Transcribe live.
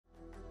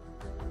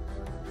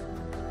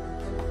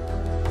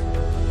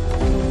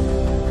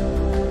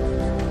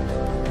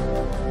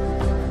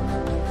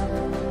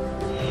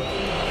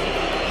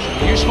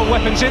useful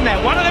weapons in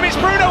there. One of them is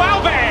Bruno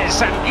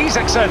Alves, and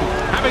Isaacson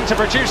having to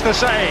produce the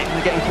save.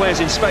 They're getting players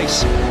in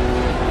space.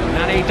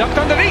 Nani ducked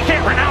underneath it,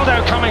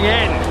 Ronaldo coming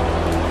in.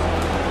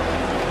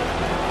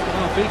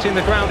 Beating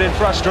the ground in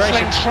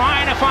frustration. Slim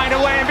trying to find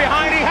a way in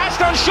behind. He has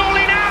done,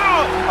 surely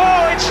now!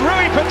 Oh, it's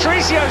Rui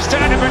Patricio's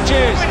turn to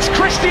produce. It's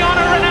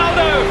Cristiano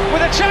Ronaldo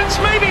with a chance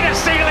maybe to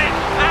seal it,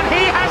 and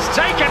he has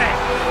taken it.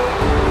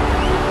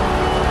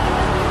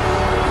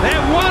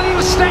 They're one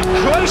step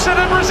closer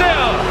to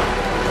Brazil.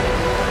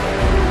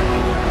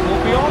 Well,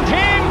 beyond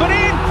him, but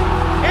in.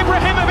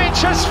 Ibrahimovic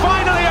has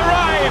finally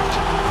arrived,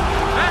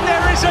 and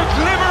there is a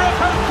glimmer of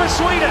hope for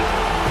Sweden.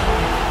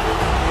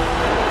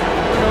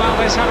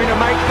 Alves having to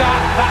make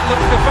that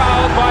looked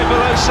defiled by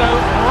Veloso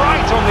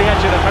right on the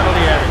edge of the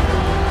penalty area.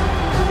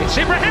 It's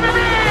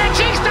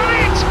Ibrahimovic, he's done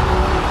it!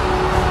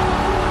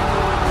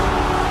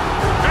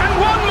 And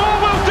one more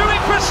will do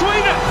it for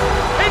Sweden.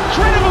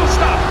 Incredible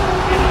stuff.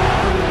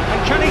 And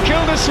can he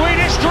kill the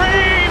Swedish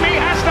dream? He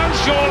has done,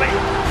 surely.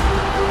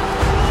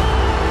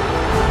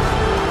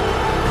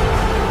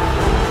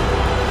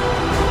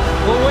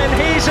 Well, when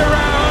he's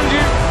around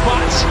you,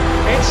 but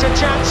it's a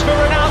chance for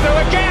Ronaldo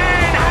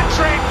again,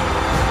 hat-trick.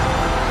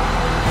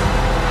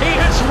 He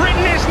has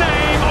written his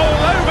name all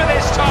over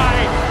this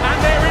tie, and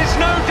there is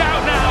no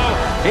doubt now.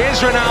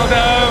 Here's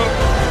Ronaldo.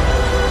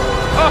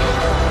 Oh.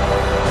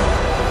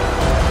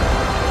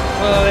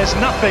 Well, there's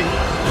nothing,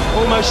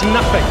 almost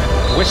nothing.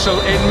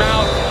 Whistle in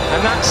mouth,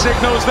 and that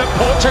signals that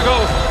Portugal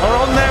are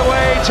on their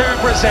way to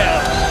Brazil.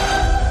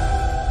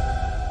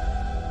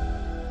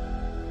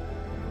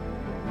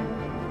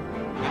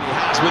 He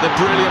has with a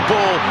brilliant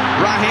ball.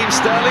 Raheem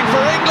Sterling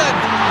for England.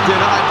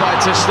 Denied by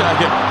Ter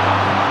Stegen.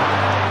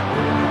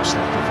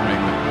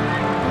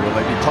 Will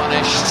they be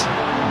punished?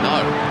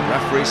 No.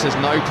 Referee says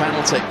no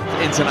penalty.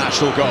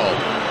 International goal.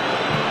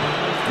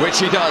 Which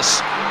he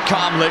does,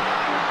 calmly.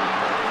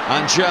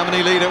 And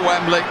Germany lead at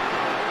Wembley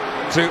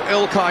through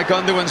Ilkay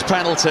Gundogan's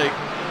penalty.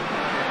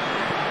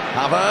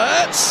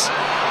 Havertz.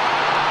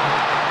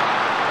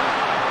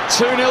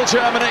 2-0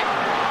 Germany.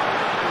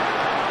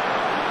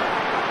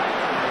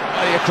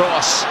 Early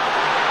across.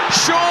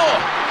 Shaw.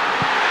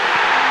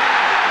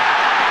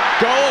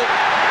 Goal.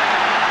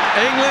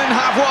 England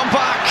have one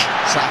back.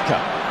 Saka.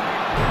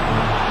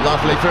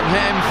 Lovely from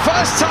him.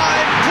 First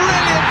time.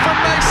 Brilliant from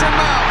Mason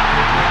Mount.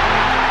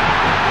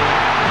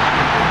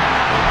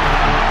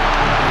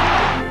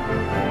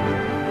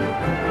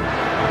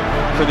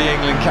 For the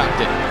England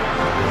captain.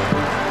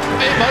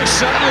 It most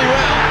certainly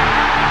will.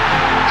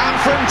 And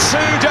from 2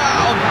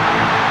 down,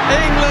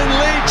 England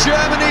lead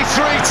Germany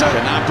 3-2.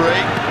 Gnabry.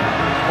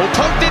 Well,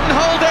 Pope didn't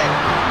hold it.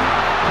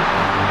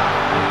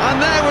 And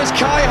there was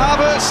Kai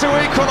Havertz to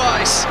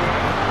equalise.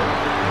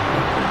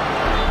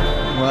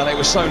 Well, it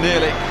was so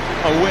nearly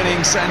a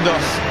winning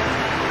send-off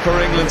for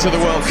England to the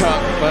World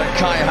Cup, but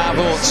Kai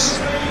Havertz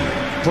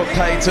put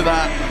paid to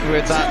that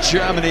with that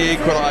Germany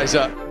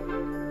equaliser.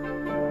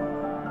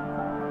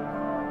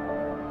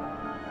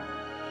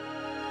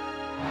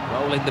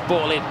 Rolling the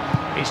ball in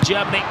is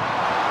Germany,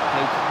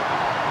 who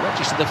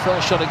registered the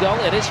first shot of goal.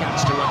 It is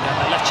chance to run down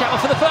the left channel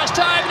for the first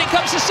time, and it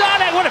comes to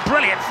Sané. What a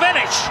brilliant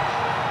finish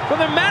from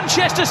the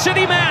Manchester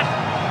City man.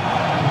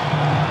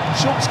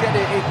 Schultz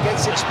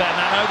gets it. Spare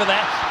man over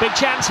there. Big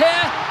chance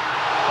here.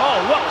 Oh,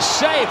 what a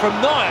save from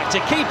Neuer to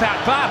keep out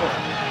Babel.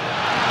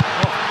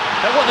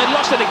 Well, they'd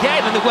lost it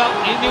again, and well,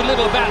 you knew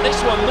little about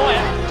this one,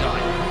 Neuer.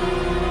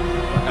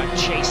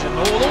 Chase him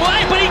all the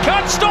way, but he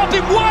can't stop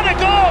him. What a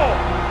goal!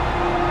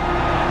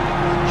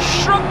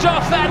 Shrugged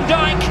off Van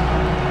Dijk.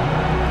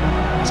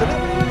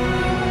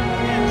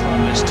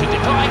 Promise to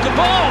Depay. Good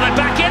ball. They're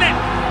back in it.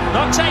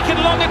 Not taken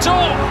long at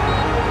all.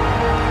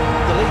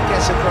 The lead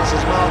gets across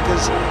his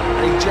markers,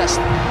 and he just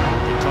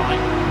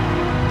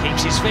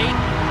keeps his feet.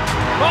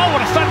 Oh,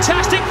 what a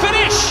fantastic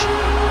finish!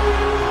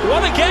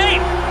 What a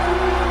game!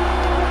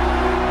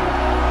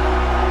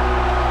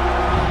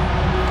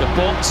 Good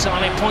ball,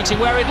 Sané pointing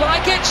where he'd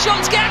like it.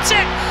 Schultz gets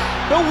it!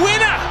 The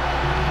winner!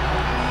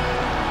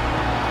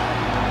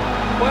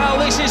 Well,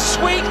 this is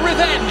sweet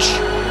revenge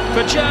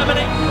for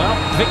Germany. Well,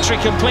 victory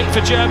complete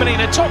for Germany in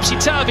a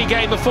topsy-turvy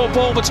game of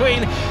football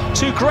between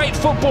two great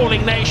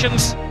footballing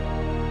nations.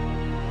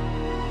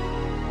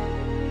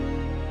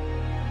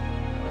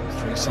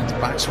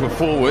 Centre-backs were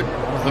forward,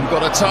 one of them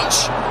got a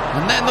touch,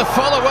 and then the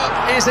follow-up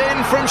is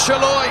in from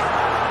Shaloi.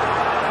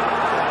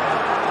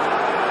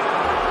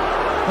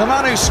 The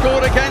man who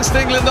scored against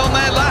England on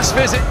their last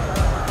visit.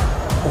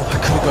 Oh,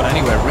 that could have gone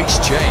anywhere. Reece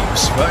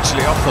James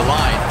virtually off the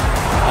line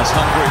as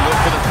Hungary look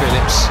for the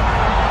Phillips.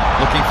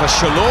 Looking for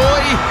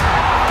Shaloi.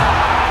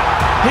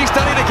 He's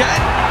done it again.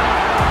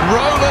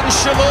 Roland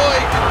Shaloi.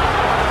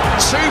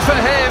 2 for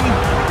him,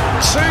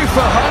 2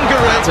 for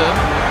Hungary.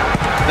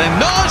 Then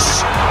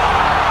Nosh.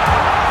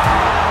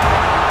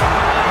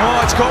 Oh,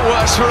 it's got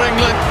worse for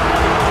England.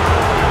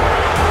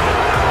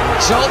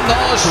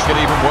 Zoltnoz, who could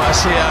even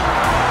worse here.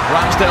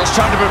 Ramsdale's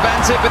trying to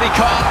prevent it, but he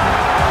can't.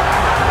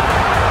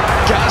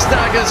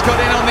 Gazdager's got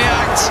in on the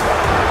act.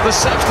 The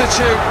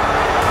substitute.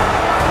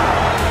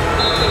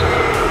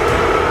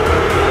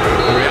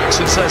 The reaction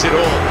Wilson says it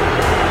all.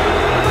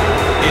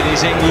 It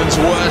is England's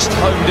worst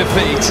home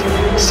defeat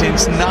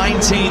since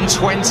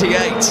 1928.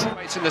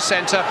 It's in the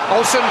centre.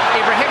 Olsen,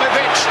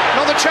 Ibrahimovic,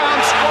 another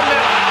chance. 1-0.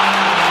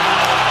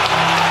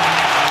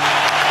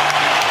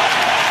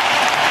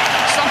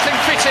 Something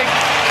fitting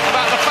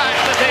about the fact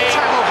that the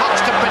channel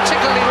huts them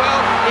particularly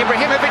well.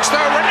 Ibrahimovic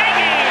though,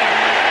 Renegi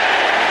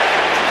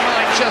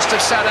might just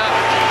have sat up.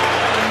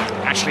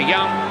 Ashley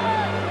Young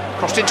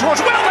crossed in towards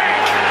Welbeck.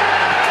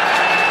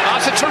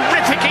 That's a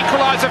terrific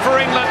equaliser for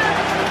England.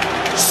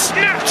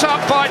 Snapped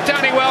up by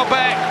Danny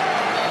Welbeck.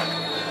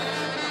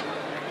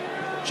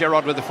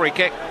 Gerrard with the free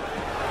kick.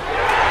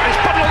 And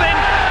it's bundled in.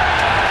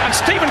 And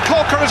Stephen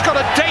Corker has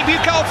got a debut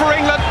goal for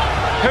England,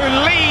 who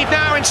lead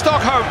now in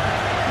Stockholm.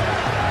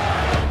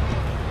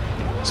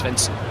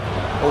 Svensson.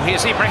 Oh,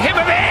 here's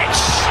Ibrahimovic.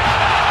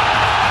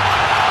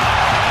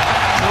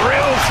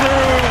 Drill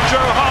through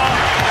Joe Hart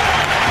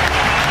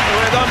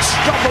with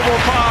unstoppable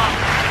power.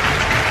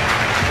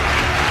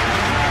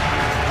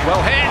 Well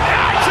hit.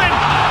 It's in.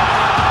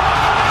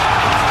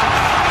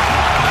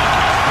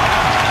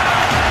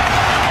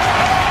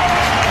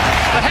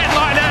 The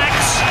headline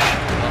acts.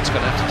 That's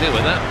going to have to deal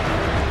with that.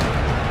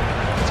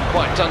 Hasn't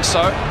quite done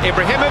so.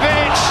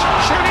 Ibrahimovic.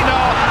 Surely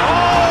not.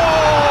 Oh!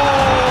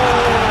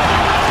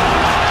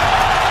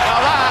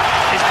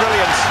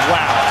 Brilliant.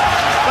 Wow.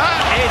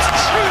 That is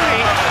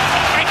truly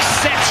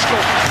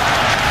exceptional.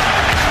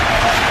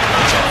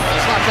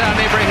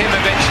 Zlatan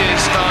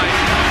Ibrahimovic's night.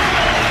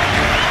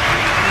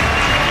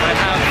 They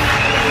have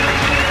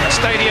a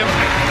stadium,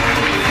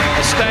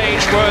 a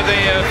stage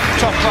worthy of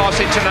top-class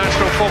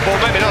international football,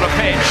 maybe not a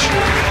pitch.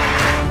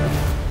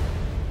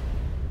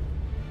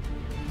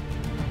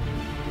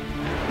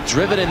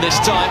 Driven in this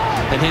time,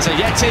 and here's a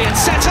Yeti and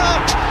set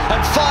up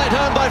and fired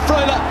home by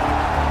Freuler.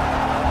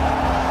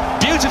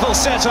 Beautiful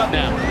setup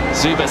now.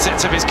 Zuba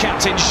sets up his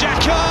captain,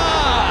 Xhaka!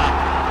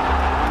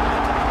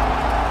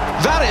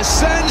 That is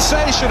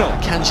sensational.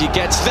 Kanji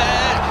gets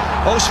there.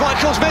 Oh,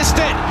 Schmeichel's missed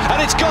it, and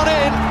it's gone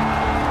in.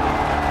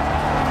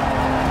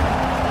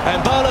 And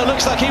Bolo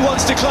looks like he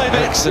wants to claim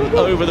it. And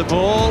over the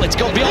ball, it's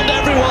gone beyond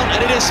everyone,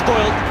 and it is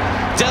spoiled.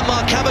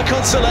 Denmark have a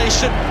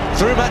consolation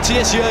through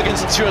Mathias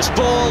Jørgensen through a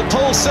ball.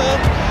 Poulsen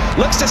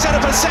looks to set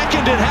up a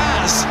second, and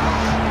has.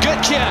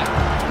 Gutkier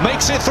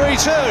makes it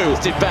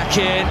 3-2. It back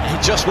in, he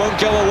just won't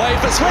go away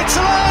for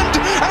Switzerland,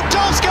 and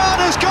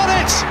Dalsgaard has got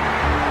it!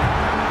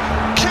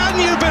 Can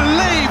you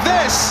believe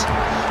this?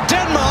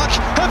 Denmark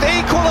have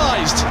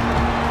equalised.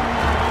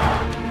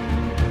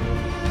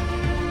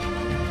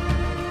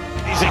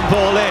 Easy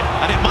ball in,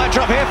 and it might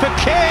drop here for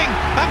King,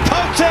 and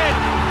poked in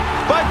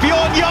by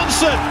Bjorn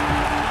Jonsson,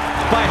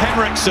 by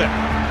Henriksen.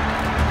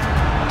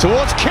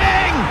 Towards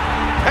King,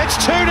 it's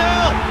 2-0.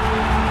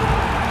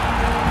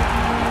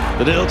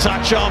 The little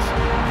touch off,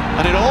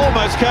 and it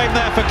almost came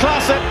there for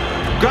Klassen.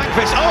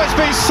 Granqvist, oh, it's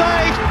been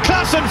saved.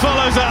 Klassen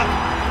follows up.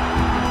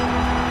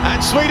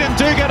 And Sweden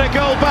do get a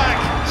goal back.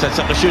 Sets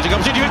up the shooting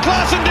opportunity with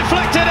Klassen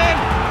deflected in.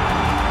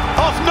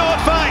 Off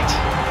Nordtveit.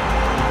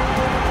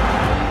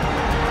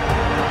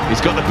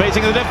 He's got the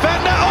beating of the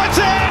defender. Oh, it's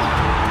in!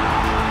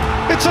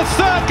 It's a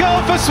third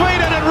goal for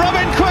Sweden, and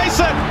Robin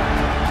Quaison.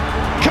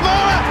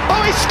 Kamara,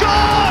 oh, he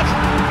scored!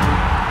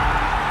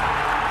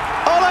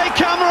 Ole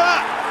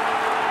Kamara.